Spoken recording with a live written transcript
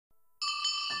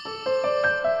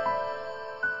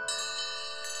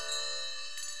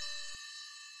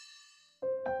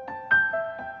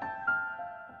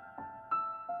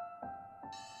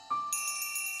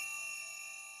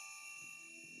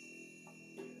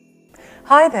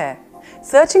Hi there!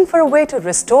 Searching for a way to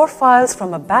restore files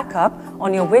from a backup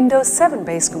on your Windows 7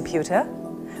 based computer?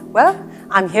 Well,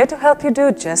 I'm here to help you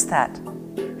do just that.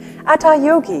 At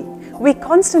iYogi, we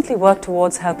constantly work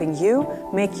towards helping you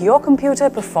make your computer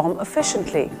perform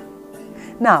efficiently.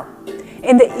 Now,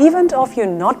 in the event of you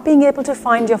not being able to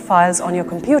find your files on your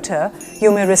computer,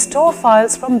 you may restore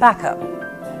files from backup.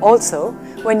 Also,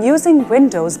 when using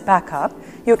Windows Backup,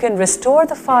 you can restore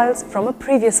the files from a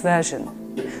previous version.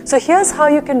 So here's how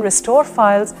you can restore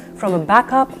files from a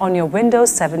backup on your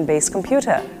Windows 7 based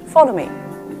computer. Follow me.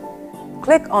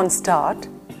 Click on Start,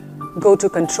 go to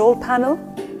Control Panel,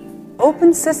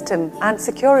 open System and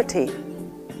Security.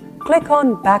 Click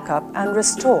on Backup and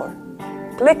Restore.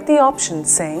 Click the option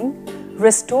saying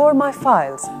Restore my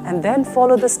files and then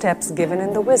follow the steps given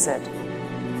in the wizard.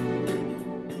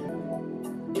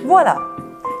 Voila!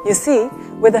 You see,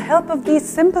 with the help of these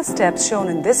simple steps shown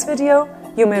in this video,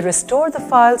 you may restore the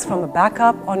files from a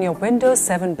backup on your Windows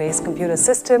 7 based computer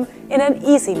system in an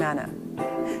easy manner.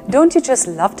 Don't you just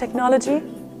love technology?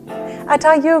 At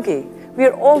iYogi, we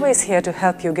are always here to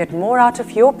help you get more out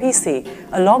of your PC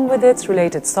along with its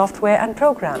related software and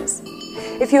programs.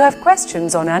 If you have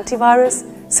questions on antivirus,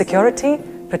 security,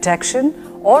 protection,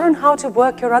 or on how to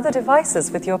work your other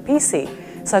devices with your PC,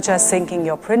 such as syncing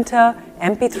your printer,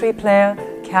 MP3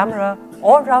 player, camera,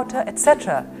 or router,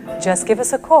 etc., just give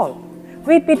us a call.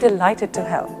 We'd be delighted to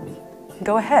help.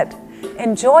 Go ahead,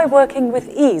 enjoy working with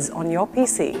ease on your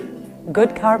PC.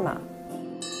 Good karma.